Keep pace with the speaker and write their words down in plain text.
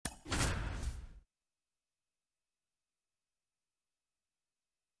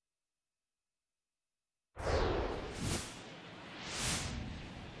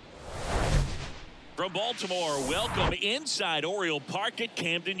From Baltimore, welcome inside Oriole Park at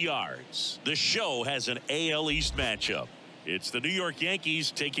Camden Yards. The show has an AL East matchup. It's the New York Yankees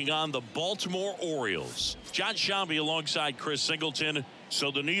taking on the Baltimore Orioles. John Shambi alongside Chris Singleton.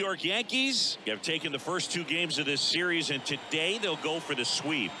 So the New York Yankees have taken the first 2 games of this series, and today they'll go for the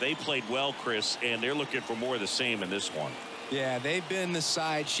sweep. They played well, Chris, and they're looking for more of the same in this one. Yeah, they've been the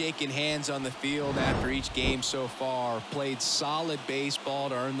side shaking hands on the field after each game so far. Played solid baseball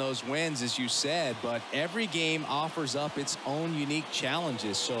to earn those wins, as you said, but every game offers up its own unique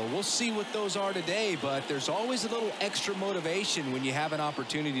challenges. So we'll see what those are today, but there's always a little extra motivation when you have an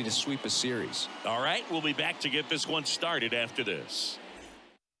opportunity to sweep a series. All right, we'll be back to get this one started after this.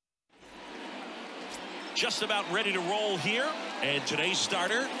 Just about ready to roll here, and today's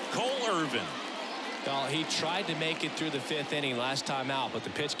starter, Cole Irvin. Well, he tried to make it through the 5th inning last time out, but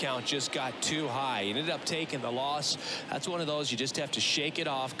the pitch count just got too high. He ended up taking the loss. That's one of those you just have to shake it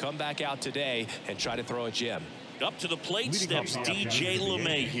off, come back out today, and try to throw a gem. Up to the plate steps DJ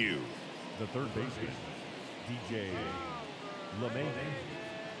Lemahieu. The third baseman, DJ Lemahieu.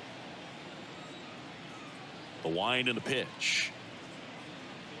 The wind and the pitch.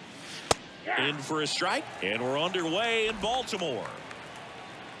 In for a strike, and we're underway in Baltimore.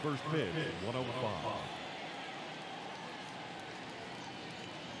 First pitch, 105.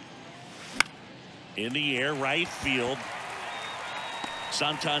 In the air, right field.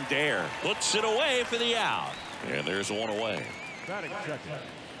 Santander puts it away for the out. And there's one away. Batting second,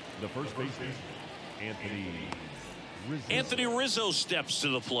 the first baseman, Anthony Rizzo. Anthony Rizzo steps to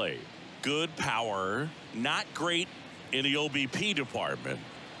the plate. Good power, not great in the OBP department.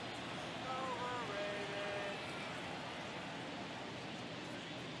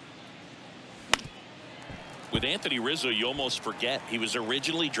 With Anthony Rizzo, you almost forget he was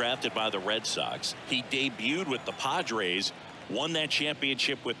originally drafted by the Red Sox. He debuted with the Padres, won that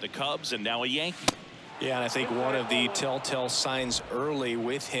championship with the Cubs, and now a Yankee. Yeah, and I think one of the telltale signs early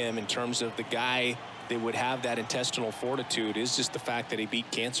with him in terms of the guy that would have that intestinal fortitude is just the fact that he beat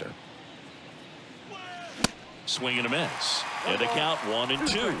cancer. Swing and a miss. And the count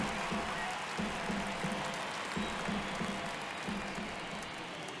 1-2.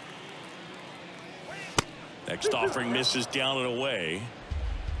 Next offering misses down and away.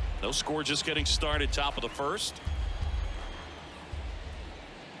 No score, just getting started. Top of the first.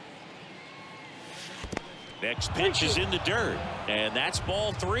 Next pitch is in the dirt, and that's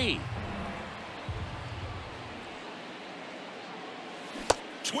ball 3.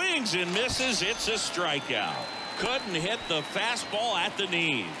 Swings and misses. It's a strikeout. Couldn't hit the fastball at the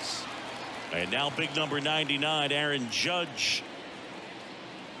knees. And now big number 99, Aaron Judge.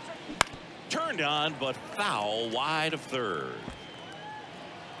 Turned on, but foul wide of third.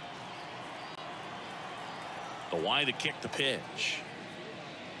 The wide to kick the pitch.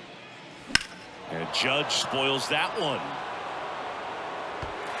 And Judge spoils that one.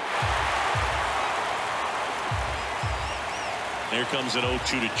 There comes an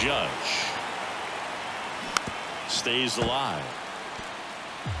 0-2 to Judge. Stays alive.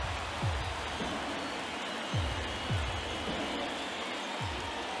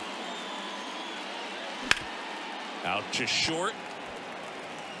 Out to short.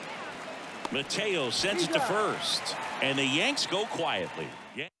 Mateo sends it to first. And the Yanks go quietly.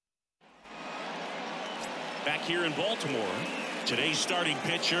 Back here in Baltimore, today's starting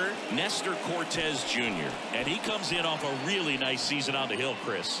pitcher, Nestor Cortez Jr. And he comes in off a really nice season on the hill,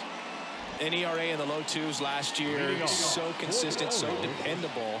 Chris. An ERA in the low 2s last year. So consistent, so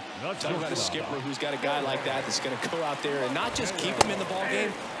dependable. Talk about a skipper who's got a guy like that that's going to go out there and not just keep them in the ball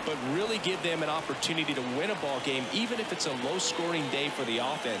game, but really give them an opportunity to win a ball game, even if it's a low-scoring day for the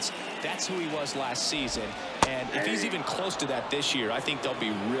offense. That's who he was last season. And if he's even close to that this year, I think they'll be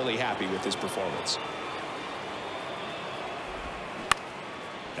really happy with his performance.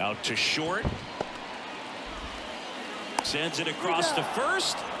 Out to short. Sends it across to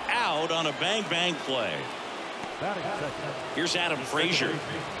first. Out on a bang-bang play. Here's Adam Frazier.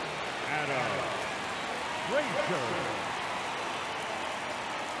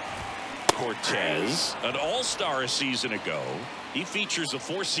 Cortez, an all-star a season ago. He features a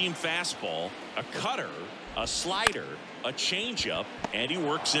 4-seam fastball, a cutter, a slider, a changeup, and he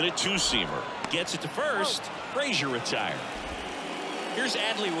works in a 2-seamer. Gets it to first. Frazier retired. Here's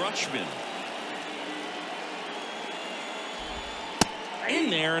Adley Rutschman. In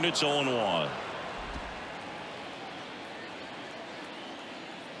there, and it's 0-1.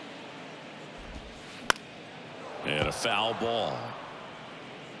 And a foul ball.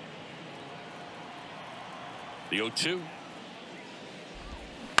 The 0-2.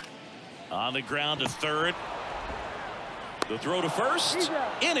 On the ground to third. The throw to first.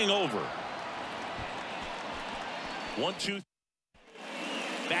 Inning over. 1-2.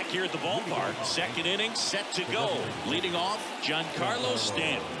 Back here at the ballpark. Second inning set to go. Leading off, Giancarlo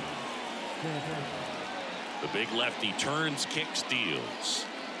Stanton. The big lefty turns, kicks, deals.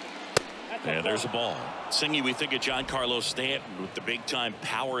 And there's a ball. Singy, we think of Giancarlo Stanton with the big-time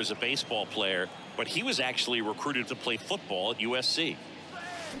power as a baseball player, but he was actually recruited to play football at USC.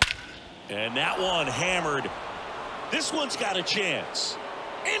 And that one hammered. This one's got a chance.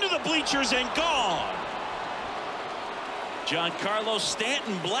 Into the bleachers and gone. Giancarlo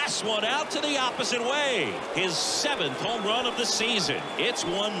Stanton blasts one out to the opposite way. His 7th home run of the season. It's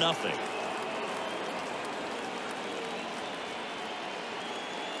 1-0.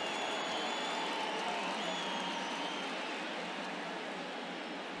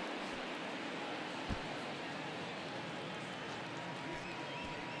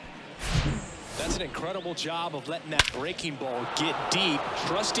 That's an incredible job of letting that breaking ball get deep,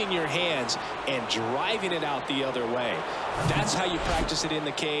 trusting your hands, and driving it out the other way. That's how you practice it in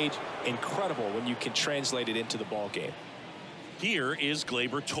the cage. Incredible when you can translate it into the ball game. Here is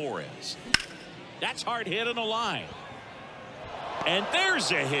Gleyber Torres. That's hard hit on the line. And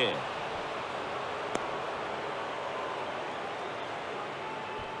there's a hit.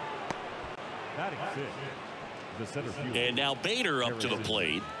 Batting fifth, the center fielder. And now Bader up to the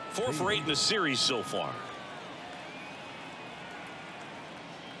plate. 4 for 8 in the series so far.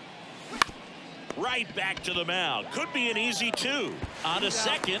 Right back to the mound. Could be an easy 2. On a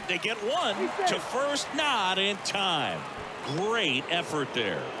second, they get 1 to first, not in time. Great effort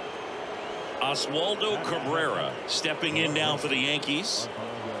there. Oswaldo Cabrera stepping in now for the Yankees.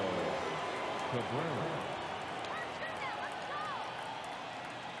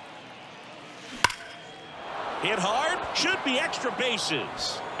 Hit hard, should be extra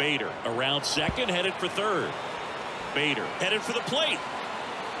bases. Bader around second, headed for third. Bader headed for the plate.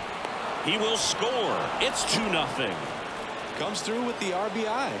 He will score. It's 2-0. Comes through with the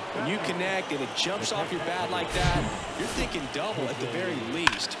RBI. When you connect and it jumps off your bat like that, you're thinking double at the very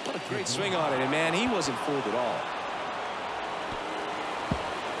least. Put a great swing on it, and man, he wasn't fooled at all.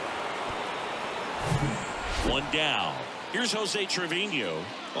 1 down. Here's Jose Trevino.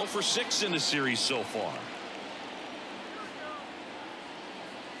 0 for 6 in the series so far.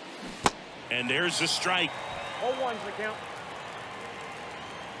 And there's the strike. 0-1's the count.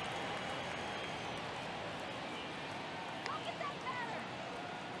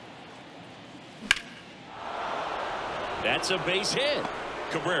 That's a base hit.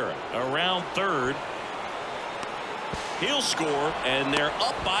 Cabrera around third. He'll score, and they're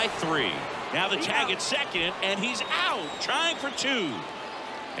up by 3. Now the tag at second, and he's out, trying for 2.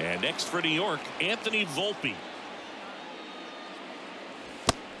 And next for New York, Anthony Volpe.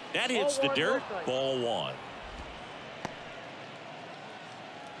 That hits the dirt. Ball 1.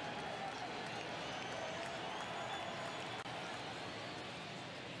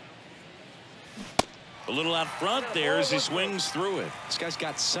 A little out front there as he swings through it. This guy's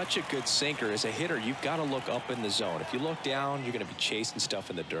got such a good sinker. As a hitter, you've got to look up in the zone. If you look down, you're going to be chasing stuff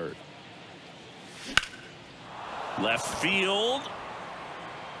in the dirt. Left field.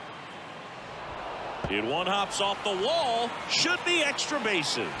 It one hops off the wall. Should be extra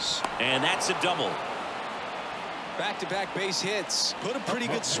bases. And that's a double. Back-to-back base hits. Put a pretty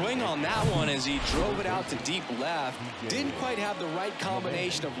good swing on that one as he drove it out to deep left. Didn't quite have the right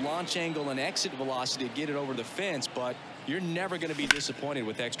combination of launch angle and exit velocity to get it over the fence, but you're never going to be disappointed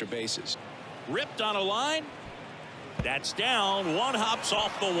with extra bases. Ripped on a line. That's down. One hops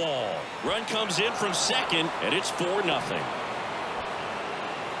off the wall. Run comes in from second, and it's 4-0.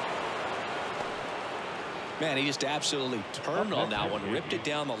 Man, he just absolutely turned on that one, ripped it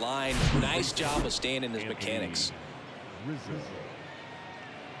down the line. Nice job of staying in his mechanics.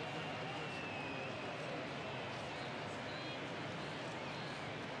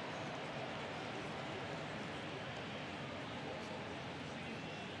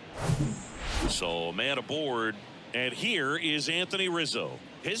 So man aboard, and here is Anthony Rizzo.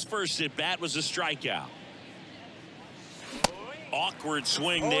 His first at bat was a strikeout. Awkward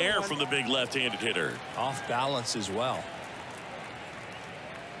swing there from the big left-handed hitter. Off balance as well.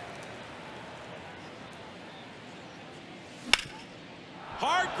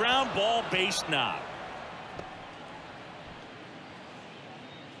 Hard ground ball, base knock.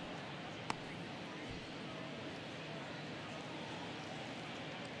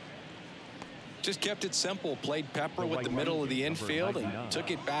 Just kept it simple. Played pepper with the middle of the infield and took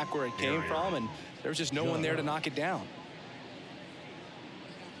it back where it came from, and there was just no one there to knock it down.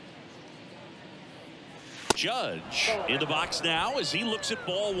 Judge in the box now as he looks at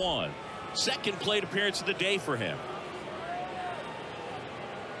ball 1. Second plate appearance of the day for him.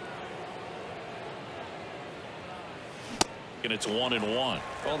 And it's 1-1.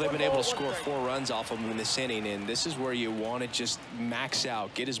 Well, they've been able to score 4 runs off of him in this inning, and this is where you want to just max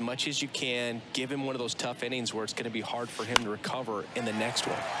out, get as much as you can, give him one of those tough innings where it's going to be hard for him to recover in the next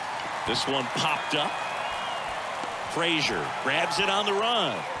one. This one popped up. Frazier grabs it on the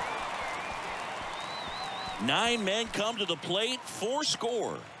run. 9 men come to the plate, 4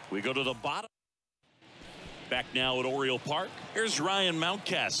 score. We go to the bottom. Back now at Oriole Park. Here's Ryan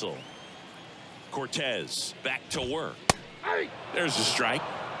Mountcastle. Cortez back to work. There's a strike.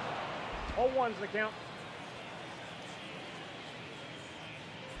 0-1's the count.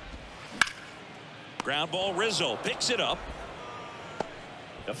 Ground ball. Rizzo picks it up.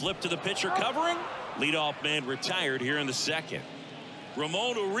 A flip to the pitcher covering. Leadoff man retired here in the second.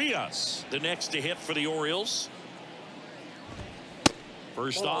 Ramon Urias the next to hit for the Orioles.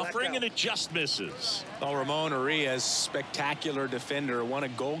 First offering and it just misses. Well, Ramon Urias, spectacular defender, won a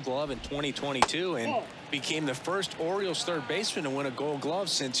Gold Glove in 2022 and became the first Orioles third baseman to win a Gold Glove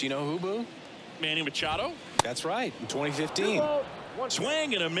since, you know who, Boo? Manny Machado. That's right, in 2015.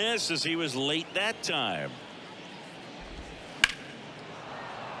 Swing and a miss as he was late that time.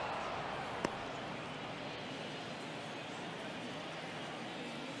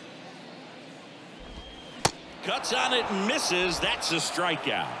 Cuts on it and misses. That's a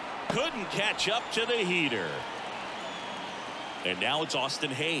strikeout. Couldn't catch up to the heater. And now it's Austin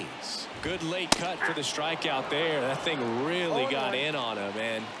Hayes. Good late cut for the strikeout there. That thing really got in on him.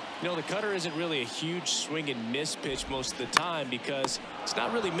 And, you know, the cutter isn't really a huge swing and miss pitch most of the time because it's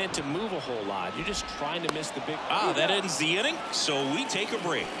not really meant to move a whole lot. You're just trying to miss the big. That ends the inning. So we take a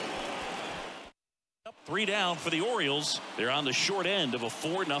break. 3 down for the Orioles. They're on the short end of a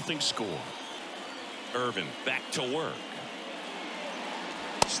 4-0 score. Irvin back to work.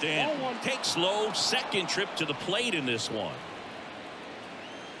 Stanton takes low. Second trip to the plate in this one.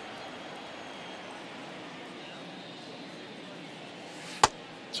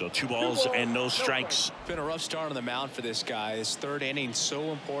 So 2 balls and no strikes. Been a rough start on the mound for this guy. His third inning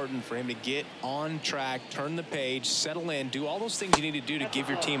so important for him to get on track, turn the page, settle in, do all those things you need to do to give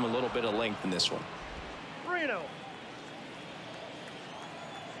your team a little bit of length in this one. 3-0.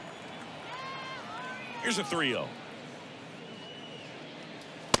 Here's a 3-0.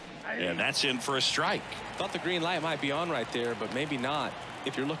 And that's in for a strike. Thought the green light might be on right there, but maybe not.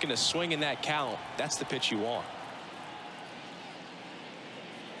 If you're looking to swing in that count, that's the pitch you want.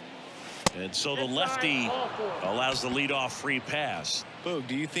 And so the lefty allows the leadoff free pass. Boog,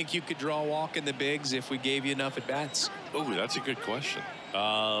 do you think you could draw a walk in the bigs if we gave you enough at bats? Oh, that's a good question.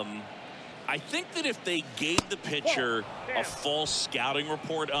 I think that if they gave the pitcher a false scouting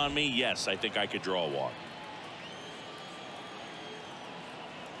report on me, yes, I think I could draw a walk.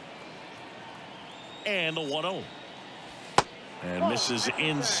 And a 1-0. And misses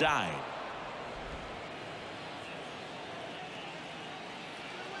inside.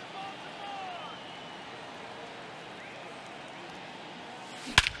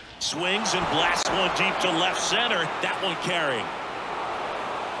 Swings and blasts one deep to left center. That one carrying.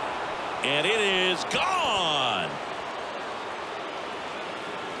 And it is gone.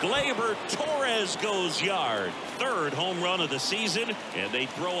 Gleyber Torres goes yard. 3rd home run of the season. And they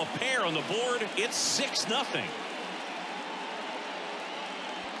throw a pair on the board. It's 6-0.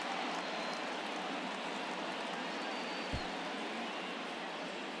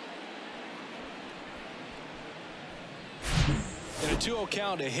 In a 2-0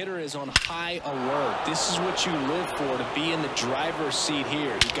 count, a hitter is on high alert. This is what you live for, to be in the driver's seat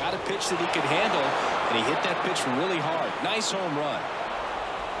here. He got a pitch that he could handle, and he hit that pitch really hard. Nice home run.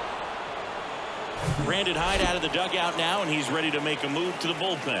 Brandon Hyde out of the dugout now, and he's ready to make a move to the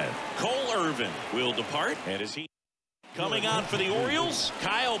bullpen. Cole Irvin will depart, and is he coming on for the Orioles?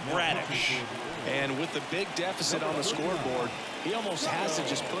 Kyle Bradish. And with the big deficit on the scoreboard, he almost has to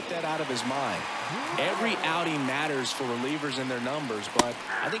just put that out of his mind. Every outing matters for relievers and their numbers, but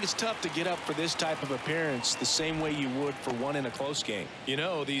I think it's tough to get up for this type of appearance the same way you would for one in a close game. You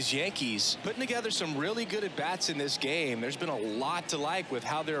know, these Yankees putting together some really good at-bats in this game. There's been a lot to like with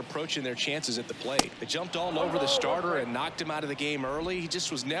how they're approaching their chances at the plate. They jumped all over the starter and knocked him out of the game early. He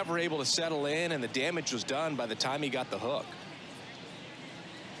just was never able to settle in, and the damage was done by the time he got the hook.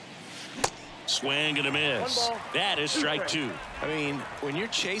 Swing and a miss. That is strike 2. I mean, when you're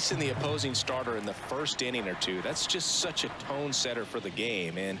chasing the opposing starter in the first inning or two, that's just such a tone setter for the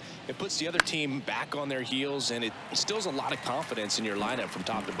game, and it puts the other team back on their heels, and it instills a lot of confidence in your lineup from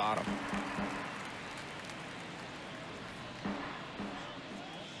top to bottom.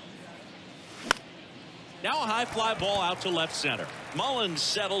 Now a high fly ball out to left center. Mullins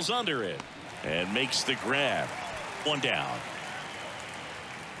settles under it and makes the grab. 1 down.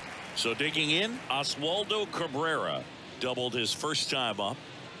 So digging in, Oswaldo Cabrera Doubled his first time up.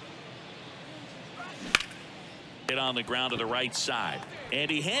 Hit on the ground to the right side.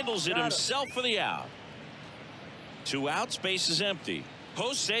 And he handles it himself for the out. 2 outs, base is empty.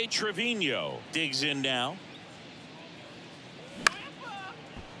 Jose Trevino digs in now.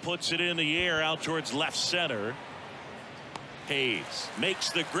 Puts it in the air out towards left center. Hayes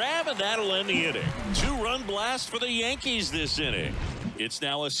makes the grab, and that'll end the inning. 2-run blast for the Yankees this inning. It's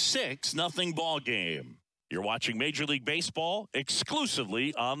now a 6-0 ball game. You're watching Major League Baseball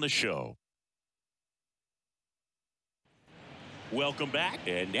exclusively on the show. Welcome back,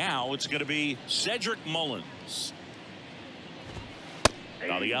 and now it's going to be Cedric Mullins.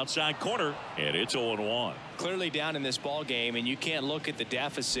 On the outside corner, and it's 0-1. Clearly down in this ball game, and you can't look at the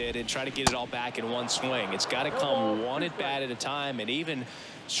deficit and try to get it all back in one swing. It's got to come one at bat at a time, and even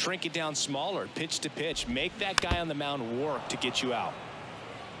shrink it down smaller, pitch to pitch. Make that guy on the mound work to get you out.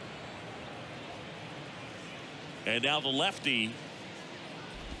 And now the lefty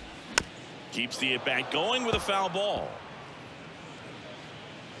keeps the at bat going with a foul ball.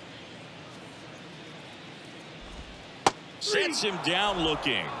 Sets him down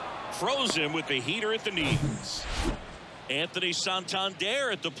looking. Froze him with the heater at the knees. Anthony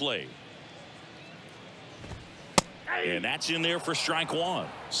Santander at the plate. And that's in there for strike 1.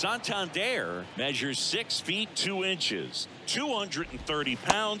 Santander measures 6 feet 2 inches, 230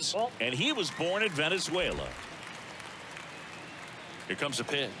 pounds, and he was born in Venezuela. Here comes a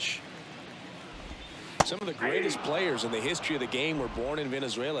pitch. Some of the greatest players in the history of the game were born in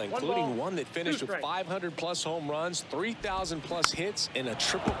Venezuela, including one that finished with 500+ home runs, 3,000+ hits, and a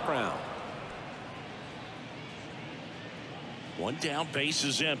triple crown. 1 down, base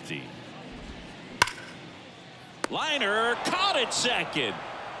is empty. Liner caught at second.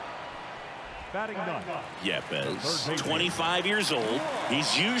 Batting done. Yepes, 25 years old.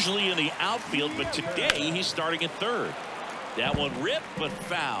 He's usually in the outfield, but today he's starting at third. That one ripped, but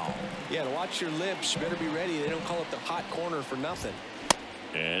foul. Yeah, to watch your lips, you better be ready. They don't call it the hot corner for nothing.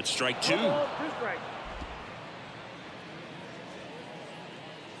 And strike 2. 2 strikes.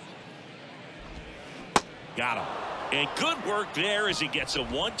 Got him. And good work there as he gets a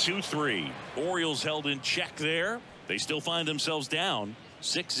 1-2-3. Orioles held in check there. They still find themselves down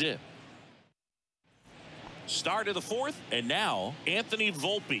 6-0. Start of the 4th, and now Anthony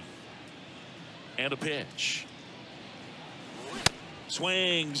Volpe. And a pitch.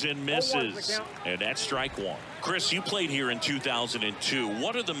 Swings and misses, and that's strike 1. Chris, you played here in 2002.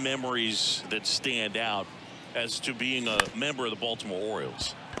 What are the memories that stand out as to being a member of the Baltimore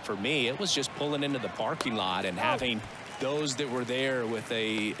Orioles? For me, it was just pulling into the parking lot and having those that were there with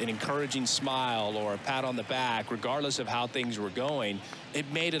an encouraging smile or a pat on the back, regardless of how things were going.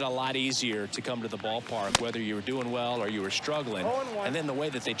 It made it a lot easier to come to the ballpark, whether you were doing well or you were struggling. And then the way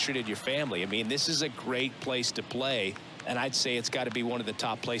that they treated your family. I mean, this is a great place to play. And I'd say it's got to be one of the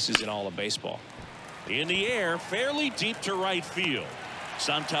top places in all of baseball. In the air, fairly deep to right field.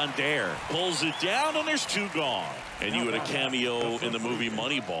 Santander pulls it down, and there's 2 gone. And you had a cameo in the movie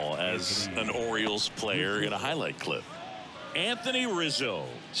Moneyball as an Orioles player in a highlight clip. Anthony Rizzo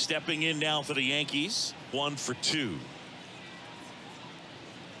stepping in now for the Yankees. 1 for 2.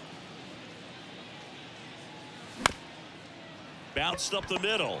 Bounced up the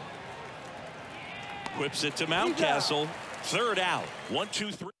middle. Whips it to Mountcastle. 3rd out.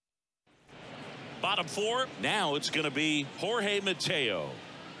 1-2-3. Bottom 4. Now it's going to be Jorge Mateo.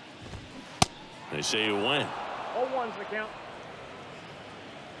 They say you win. 0-1's the count.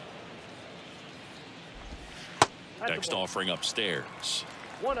 Next offering upstairs.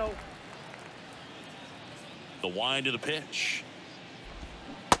 1-0. The wind of the pitch.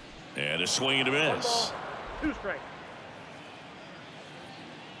 And a swing and a miss. 2 strikes.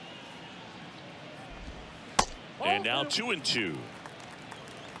 And now 2-2.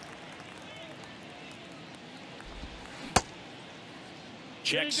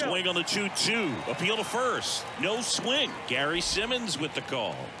 Check swing on the 2-2. Appeal to first. No swing. Gary Simmons with the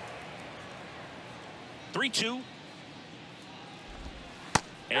call. 3-2.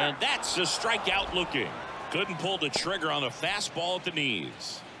 And that's a strikeout looking. Couldn't pull the trigger on the fastball at the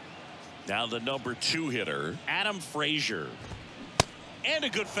knees. Now the number 2 hitter, Adam Frazier. And a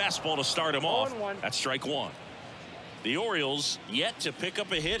good fastball to start him off. That's strike 1. The Orioles yet to pick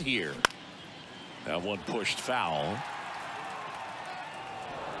up a hit here. That one pushed foul.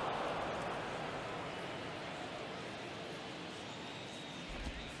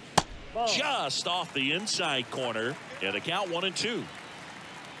 Just off the inside corner. And the count 1-2.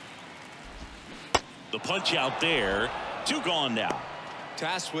 The punch out there. 2 gone now.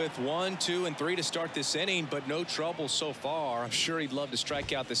 Tasked with 1, 2, and 3 to start this inning, but no trouble so far. I'm sure he'd love to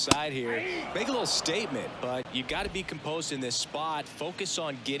strike out the side here. Make a little statement, but you got to be composed in this spot. Focus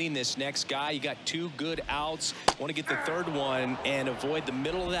on getting this next guy. You got 2 good outs. Want to get the 3rd one and avoid the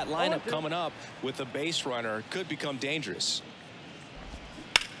middle of that lineup coming up with a base runner. Could become dangerous.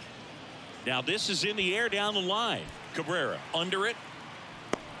 Now this is in the air down the line. Cabrera under it.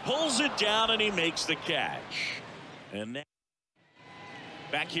 Pulls it down and he makes the catch. And now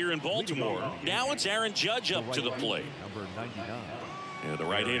back here in Baltimore, now it's Aaron Judge up to the plate. Number 99. And the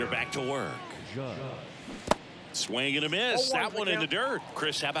right-hander back to work. Swing and a miss. That one in the dirt.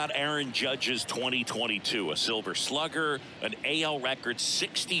 Chris, how about Aaron Judge's 2022? A Silver Slugger, an AL record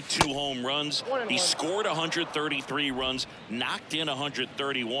 62 home runs. He scored 133 runs, knocked in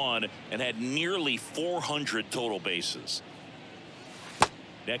 131, and had nearly 400 total bases.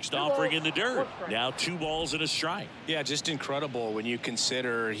 Next offering in the dirt. Now 2 balls and a strike. Yeah, just incredible when you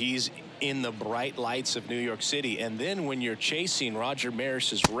consider he's in the bright lights of New York City. And then when you're chasing Roger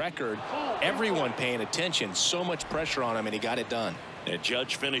Maris's record, everyone paying attention. So much pressure on him, and he got it done. And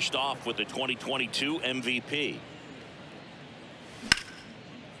Judge finished off with the 2022 MVP.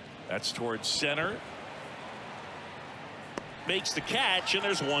 That's towards center. Makes the catch, and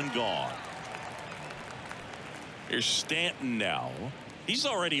there's 1 gone. Here's Stanton now. He's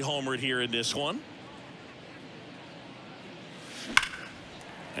already homered here in this one.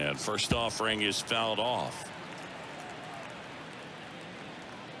 And first offering is fouled off.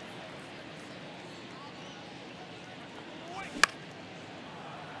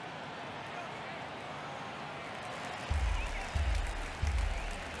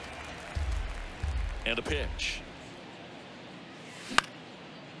 And a pitch.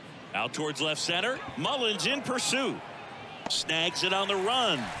 Out towards left center. Mullins in pursuit. Snags it on the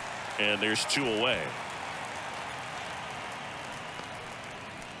run. And there's 2 away.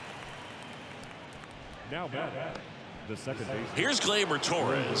 Now back, the second baseman. Here's Gleyber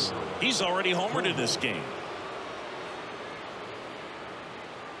Torres. He's already homered in this game.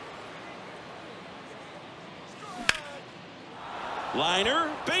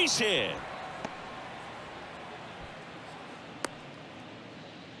 Liner, base hit.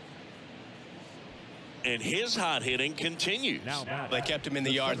 And his hot hitting continues. They kept him in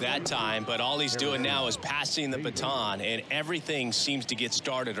the yard that time, but all he's doing now is passing the baton, and everything seems to get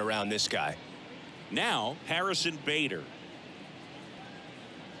started around this guy. Now Harrison Bader.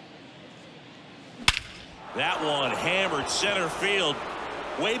 That one hammered center field,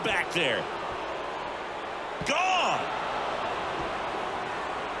 way back there. Gone.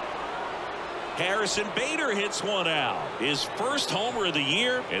 Harrison Bader hits 1 out. His first homer of the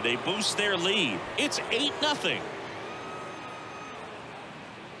year, and they boost their lead. It's 8-0.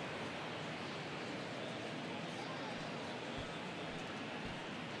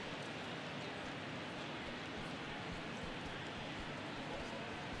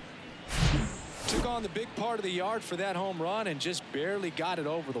 Took on the big part of the yard for that home run and just barely got it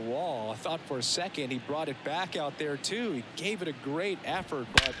over the wall. I thought for a second he brought it back out there too. He gave it a great effort,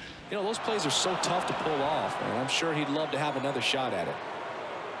 but you know, those plays are so tough to pull off, and I'm sure he'd love to have another shot at it.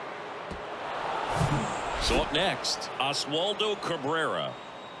 So up next, Oswaldo Cabrera.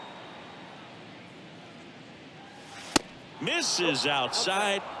 Misses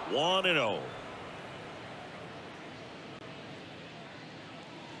outside, 1-0.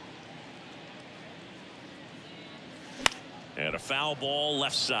 And a foul ball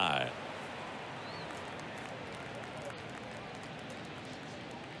left side.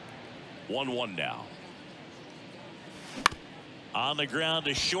 One now. On the ground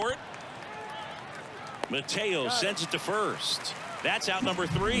to short. Mateo sends it to first. That's out number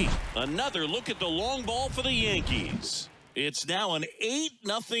 3. Another look at the long ball for the Yankees. It's now an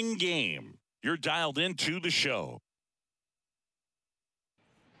 8-0 game. You're dialed into the show.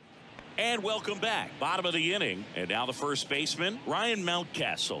 And welcome back. Bottom of the inning. And now the first baseman, Ryan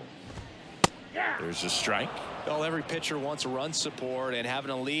Mountcastle. There's a strike. Well, every pitcher wants run support, and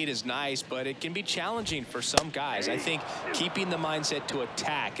having a lead is nice, but it can be challenging for some guys. I think keeping the mindset to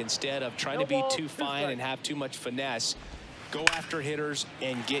attack instead of trying to be too fine and have too much finesse. Go after hitters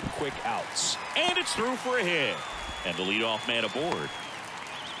and get quick outs. And it's through for a hit. And the leadoff man aboard.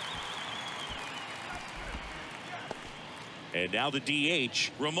 And now the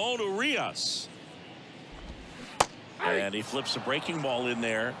DH, Ramon Urias. And he flips a breaking ball in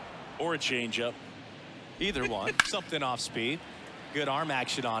there, or a changeup. Either one. Something off speed. Good arm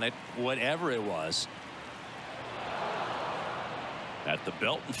action on it, whatever it was. At the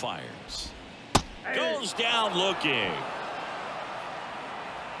belt and fires. Goes down looking.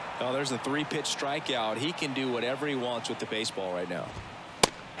 Oh, there's a 3-pitch strikeout. He can do whatever he wants with the baseball right now.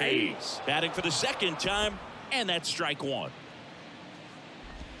 Hayes batting for the second time, and that's strike one.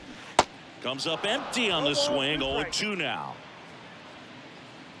 Comes up empty on the swing. 0-2 now.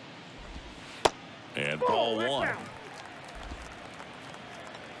 And ball one.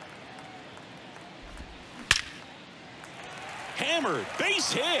 Hammered,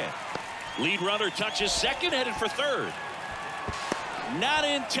 base hit. Lead runner touches second, headed for third. Not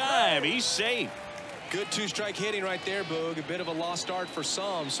in time. He's safe. Good two-strike hitting right there, Boog. A bit of a lost start for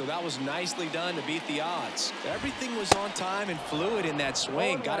some, so that was nicely done to beat the odds. Everything was on time and fluid in that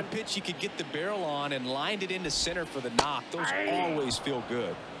swing. Got a pitch you could get the barrel on and lined it into center for the knock. Those always feel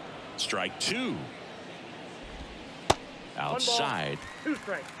good. Strike two. Outside. 2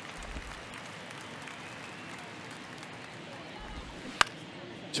 strikes.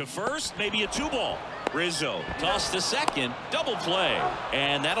 To first, maybe a 2-ball. Rizzo tossed to second, double play,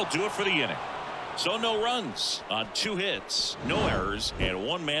 and that'll do it for the inning. So no runs on 2 hits, no errors, and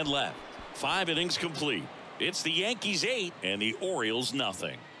 1 man left. 5 innings complete. It's the Yankees 8 and the Orioles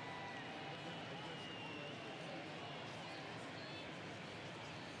nothing.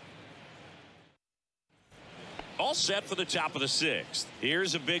 All set for the top of the 6th.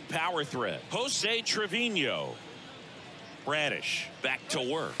 Here's a big power threat. Jose Trevino. Bradish back to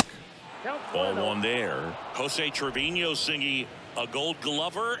work. Ball one there. Jose Trevino singing a Gold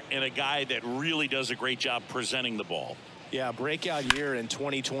Glover and a guy that really does a great job presenting the ball. Yeah, breakout year in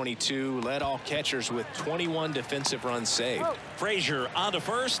 2022. Led all catchers with 21 defensive runs saved. Frazier on to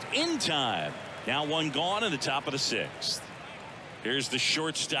first in time. Now 1 gone in the top of the 6th. Here's the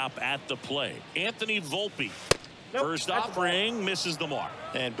shortstop at the plate. Anthony Volpe. First offering misses the mark.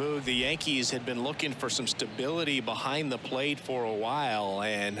 And Boog, the Yankees had been looking for some stability behind the plate for a while,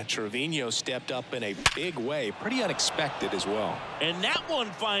 and Trevino stepped up in a big way. Pretty unexpected as well. And that one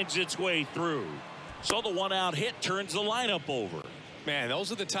finds its way through. So the 1-out hit turns the lineup over. Man,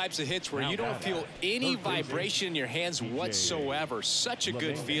 those are the types of hits where you don't feel any vibration in your hands whatsoever. Such a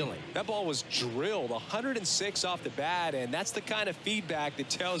good feeling. That ball was drilled 106 off the bat, and that's the kind of feedback that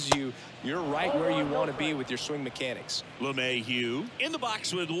tells you you're right where you want to be with your swing mechanics. Lemahieu in the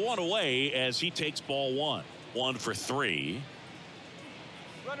box with 1 away as he takes ball 1. 1 for 3.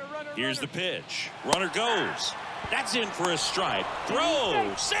 Here's the pitch. Runner goes. That's in for a strike.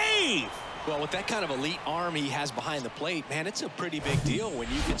 Throw. Save. Well, with that kind of elite arm he has behind the plate, man, it's a pretty big deal when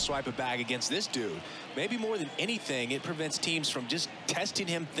you can swipe a bag against this dude. Maybe more than anything, it prevents teams from just testing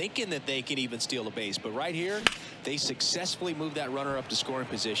him, thinking that they can even steal a base. But right here, they successfully move that runner up to scoring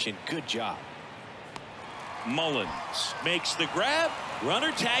position. Good job. Mullins makes the grab.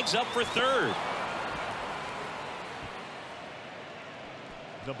 Runner tags up for third.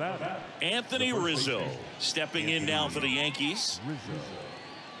 The batter, Anthony Rizzo stepping in now for the Yankees.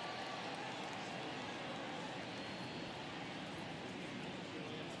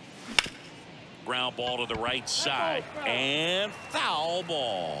 Ground ball to the right side and foul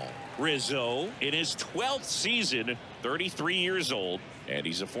ball. Rizzo in his 12th season, 33 years old, and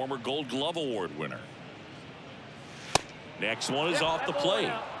he's a former Gold Glove Award winner. Next one is off the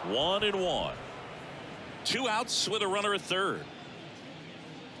plate. 1-1. 2 outs with a runner at third.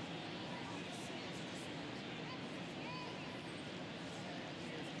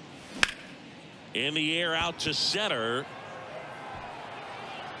 In the air out to center.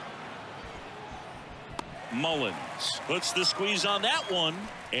 Mullins puts the squeeze on that one,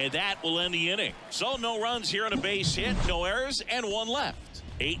 and that will end the inning. So no runs here on a base hit, no errors, and 1 left.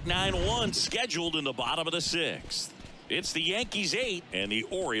 8-9-1 scheduled in the bottom of the 6th. It's the Yankees 8 and the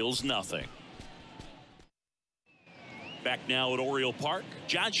Orioles nothing. Back now at Oriole Park.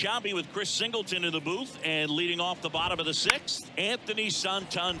 John Shambi with Chris Singleton in the booth, and leading off the bottom of the 6th, Anthony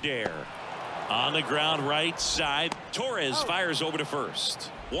Santander. On the ground right side, Torres fires over to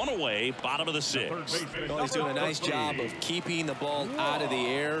first. 1 away, bottom of the 6th. Well, he's doing a nice job of keeping the ball out of the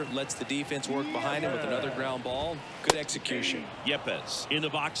air, lets the defense work behind him with another ground ball. Good execution. Yepes in the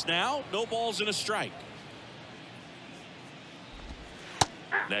box now, no balls and a strike.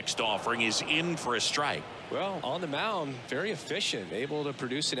 Next offering is in for a strike. Well, on the mound, very efficient, able to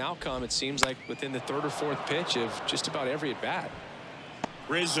produce an outcome, it seems like, within the 3rd or 4th pitch of just about every at bat.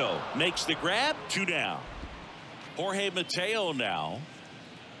 Rizzo makes the grab, 2 down. Jorge Mateo now.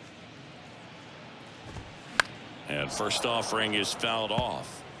 And first offering is fouled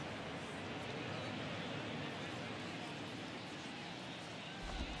off.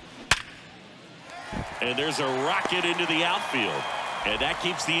 And there's a rocket into the outfield. And that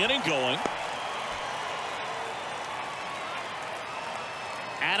keeps the inning going.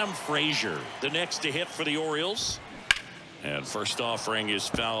 Adam Frazier, the next to hit for the Orioles. And first offering is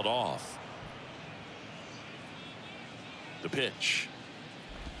fouled off. The pitch.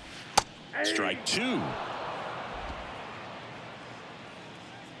 Strike two.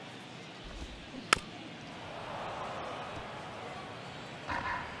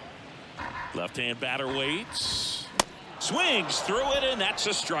 Left-hand batter waits. Swings through it, and that's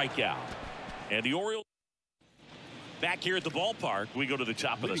a strikeout. And the Orioles back here at the ballpark. We go to the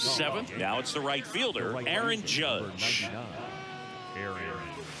top of the seventh. Now it's the right fielder, Aaron Judge.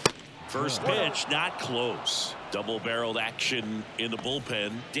 First pitch, not close. Double-barreled action in the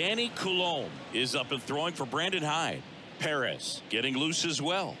bullpen. Danny Coulombe is up and throwing for Brandon Hyde. Perez getting loose as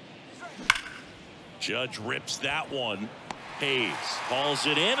well. Judge rips that one. Hayes hauls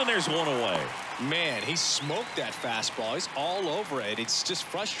it in, and there's one away. Man, he smoked that fastball. He's all over it. It's just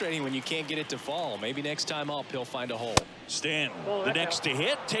frustrating when you can't get it to fall. Maybe next time up he'll find a hole. Stanton, the next to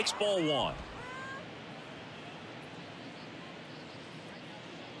hit, takes ball one.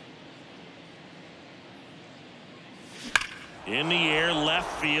 In the air,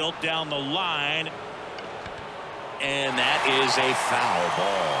 left field, down the line. And that is a foul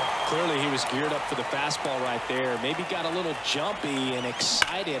ball. Clearly he was geared up for the fastball right there. Maybe got a little jumpy and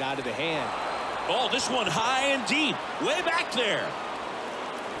excited out of the hand. Oh, this one high and deep, way back there.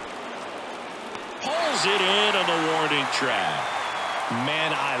 Pulls it in on the warning track.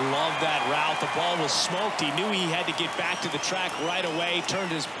 Man, I love that route. The ball was smoked. He knew he had to get back to the track right away.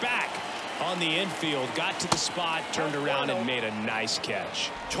 Turned his back on the infield, got to the spot, turned around and made a nice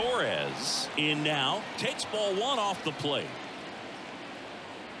catch. Torres in now, takes ball one off the plate.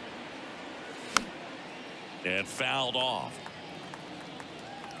 And fouled off.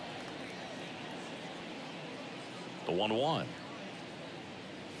 The 1-1.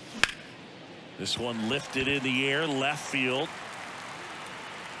 This one lifted in the air, left field.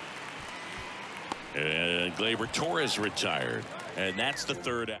 And Gleyber Torres retired. And that's the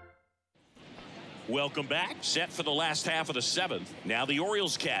third out. Welcome back. Set for the last half of the seventh. Now the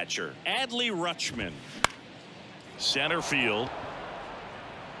Orioles catcher, Adley Rutschman. Center field.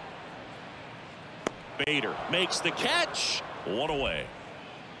 Bader makes the catch. One away.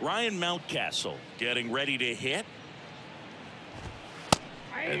 Ryan Mountcastle getting ready to hit.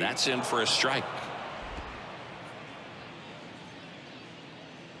 And that's in for a strike.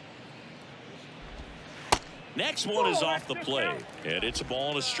 Next one is off the plate. And it's a ball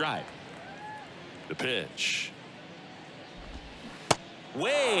and a strike. The pitch.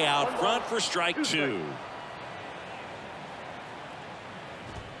 Way out front for strike two.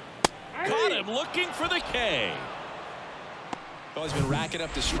 Caught him looking for the K. Well, he's been racking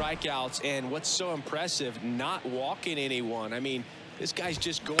up the strikeouts, and what's so impressive, not walking anyone. I mean, this guy's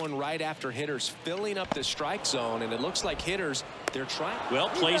just going right after hitters, filling up the strike zone, and it looks like hitters, they're trying. Well,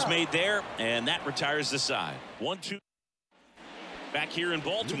 plays made there, and that retires the side. 1-2. Back here in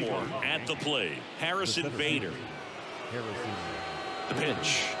Baltimore at the plate, Harrison Bader. The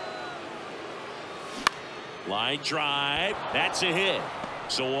pitch. Line drive. That's a hit.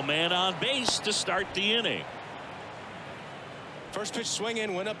 So a man on base to start the inning. First pitch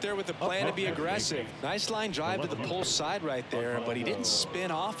swinging, went up there with the plan to be aggressive. Nice line drive to the pull side right there, but he didn't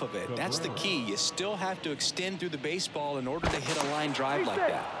spin off of it. That's the key. You still have to extend through the baseball in order to hit a line drive like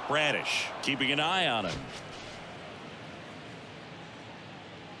that. Bradish keeping an eye on him.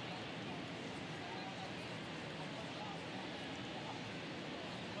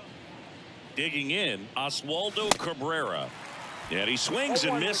 Digging in, Oswaldo Cabrera. And he swings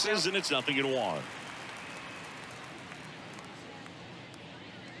and misses, and it's 0-1.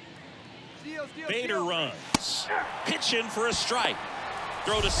 Bader runs. Pitch in for a strike.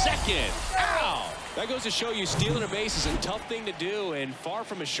 Throw to second. Ow! That goes to show you stealing a base is a tough thing to do and far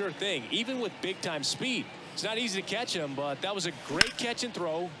from a sure thing, even with big-time speed. It's not easy to catch him, but that was a great catch and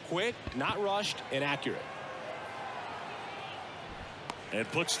throw. Quick, not rushed, and accurate. And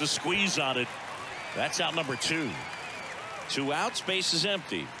puts the squeeze on it. That's out number 2. 2 outs, base is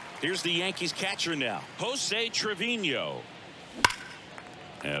empty. Here's the Yankees catcher now, Jose Trevino.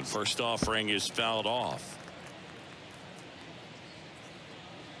 And first offering is fouled off.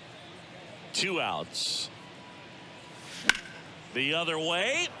 2 outs. The other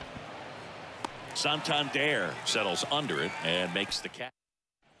way. Santander settles under it and makes the catch.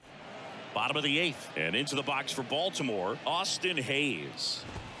 Bottom of the 8th, and into the box for Baltimore, Austin Hayes.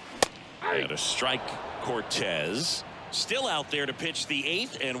 And a strike. Cortez still out there to pitch the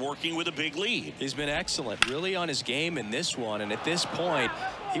 8th and working with a big lead. He's been excellent, really on his game in this one, and at this point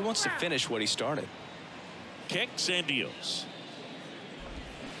he wants to finish what he started. Kicks and deals.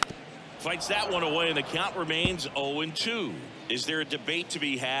 Fights that one away, and the count remains 0-2. Is there a debate to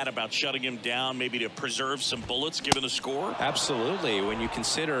be had about shutting him down, maybe to preserve some bullets given the score? Absolutely. When you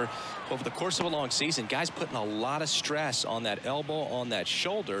consider over the course of a long season, guys putting a lot of stress on that elbow, on that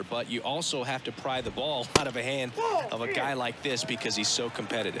shoulder, but you also have to pry the ball out of a hand of a guy like this because he's so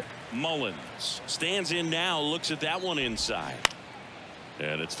competitive. Mullins stands in now, looks at that one inside,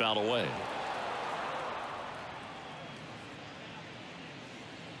 and it's fouled away.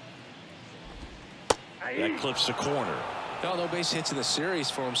 That clips the corner. No base hits in the series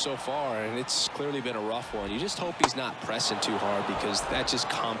for him so far, and it's clearly been a rough one. You just hope he's not pressing too hard, because that just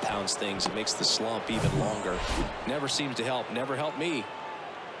compounds things. It makes the slump even longer. Never seems to help. Never helped me.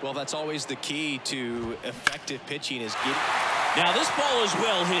 Well, that's always the key to effective pitching, is getting. Now this ball is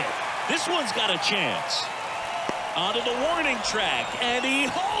well hit. This one's got a chance. Onto the warning track, and he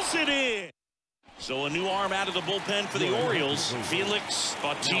hauls it in. So a new arm out of the bullpen for the Orioles, Felix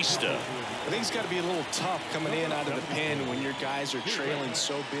Bautista. I think it's got to be a little tough coming in out of the pen when your guys are trailing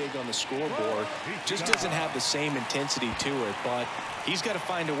so big on the scoreboard. Just doesn't have the same intensity to it, but he's got to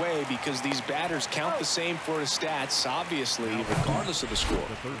find a way, because these batters count the same for his stats, obviously, regardless of the score.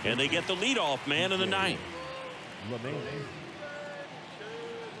 And they get the leadoff man in the ninth.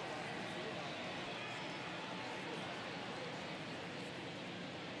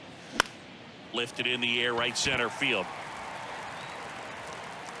 Lifted in the air, right center field.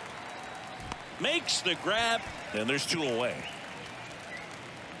 Makes the grab, and there's 2 away.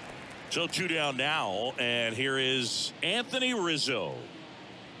 So 2 down now, and here is Anthony Rizzo.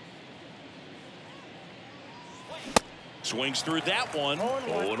 Swings through that one.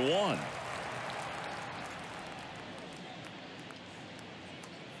 0-1.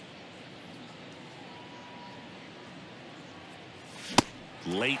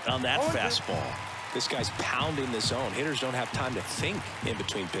 Late on that fastball. This guy's pounding the zone. Hitters don't have time to think in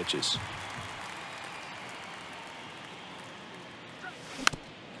between pitches.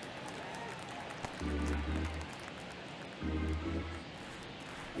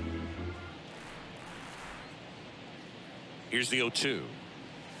 Here's the 0-2.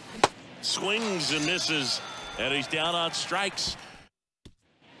 Swings and misses, and he's down on strikes.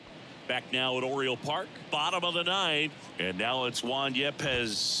 Back now at Oriole Park, bottom of the ninth, and now it's Juan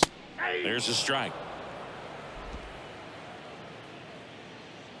Yepez. There's a strike.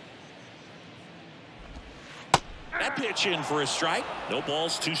 That pitch in for a strike. No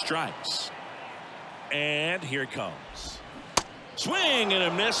balls, 2 strikes. And here it comes. Swing and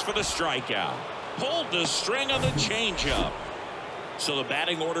a miss for the strikeout. Pulled the string on the changeup. So the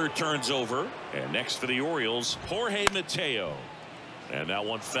batting order turns over, and next for the Orioles, Jorge Mateo. And that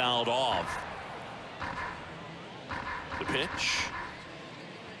one fouled off. The pitch.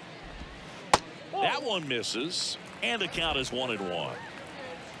 That one misses, and the count is 1-1.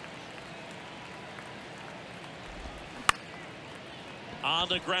 On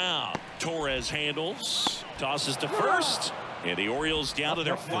the ground, Torres handles, tosses to first, and the Orioles down to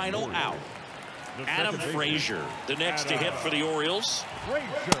their final out. Adam Frazier, the next to hit for the Orioles.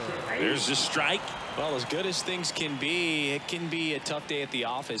 There's the strike. Well, as good as things can be, it can be a tough day at the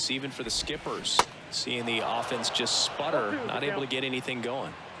office, even for the skippers. Seeing the offense just sputter, not able to get anything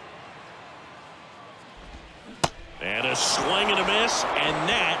going. And a swing and a miss, and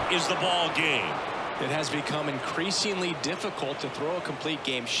that is the ball game. It has become increasingly difficult to throw a complete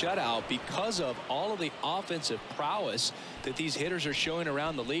game shutout because of all of the offensive prowess that these hitters are showing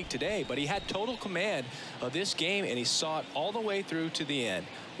around the league today. But he had total command of this game, and he saw it all the way through to the end.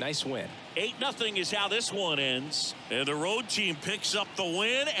 Nice win. 8-0 is how this one ends. And the road team picks up the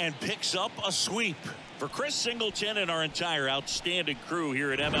win and picks up a sweep. For Chris Singleton and our entire outstanding crew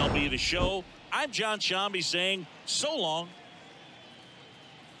here at MLB The Show, I'm John Shambi saying so long.